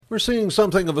We're seeing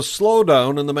something of a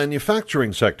slowdown in the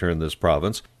manufacturing sector in this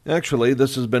province. Actually,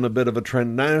 this has been a bit of a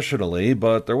trend nationally,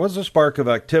 but there was a spark of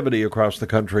activity across the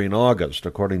country in August,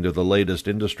 according to the latest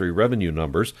industry revenue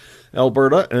numbers.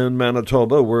 Alberta and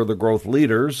Manitoba were the growth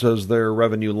leaders as their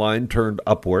revenue line turned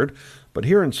upward. But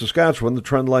here in Saskatchewan, the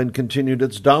trend line continued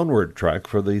its downward track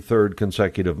for the third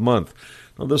consecutive month.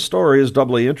 Now, this story is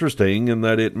doubly interesting in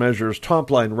that it measures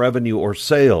top-line revenue or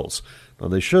sales. Now,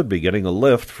 they should be getting a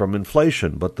lift from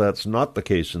inflation, but that's not the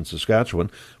case in Saskatchewan,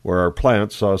 where our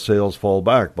plants saw sales fall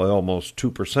back by almost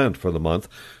 2% for the month.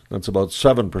 That's about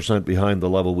 7% behind the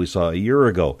level we saw a year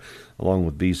ago. Along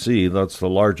with BC, that's the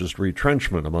largest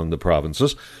retrenchment among the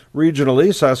provinces.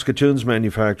 Regionally, Saskatoon's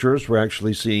manufacturers were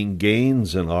actually seeing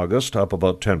gains in August, up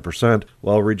about 10%,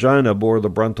 while Regina bore the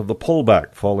brunt of the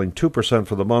pullback, falling 2%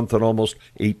 for the month and almost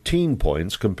 18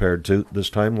 points compared to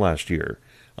this time last year.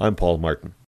 I'm Paul Martin.